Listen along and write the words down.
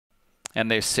And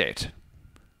they're set.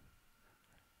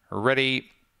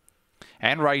 Ready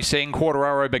and racing. Quarter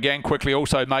Arrow began quickly.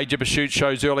 Also Major Pursuit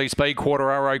shows early speed. Quarter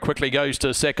Arrow quickly goes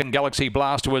to second. Galaxy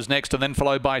Blaster was next, and then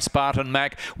followed by Spartan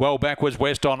Mac. Well back was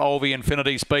West on Olvie.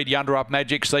 Infinity Speed. Yonder Up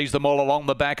Magic sees them all along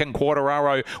the back, and Quarter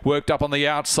Arrow worked up on the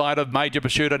outside of Major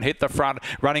Pursuit and hit the front.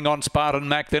 Running on Spartan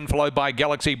Mac, then followed by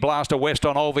Galaxy Blaster. West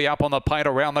on Olvie up on the paint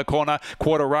around the corner.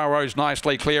 Quarter Arrow's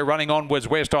nicely clear. Running on was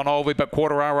West on Olvie, but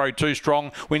Quarter Arrow too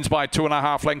strong. Wins by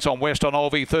 2.5 lengths on West on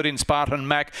Olvie. Third in Spartan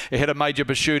Mac. Ahead of Major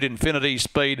Pursuit, Infinity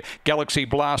Speed, Galaxy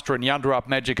Blaster and Yonder Up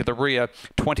Magic at the rear.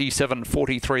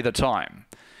 27.43 the time.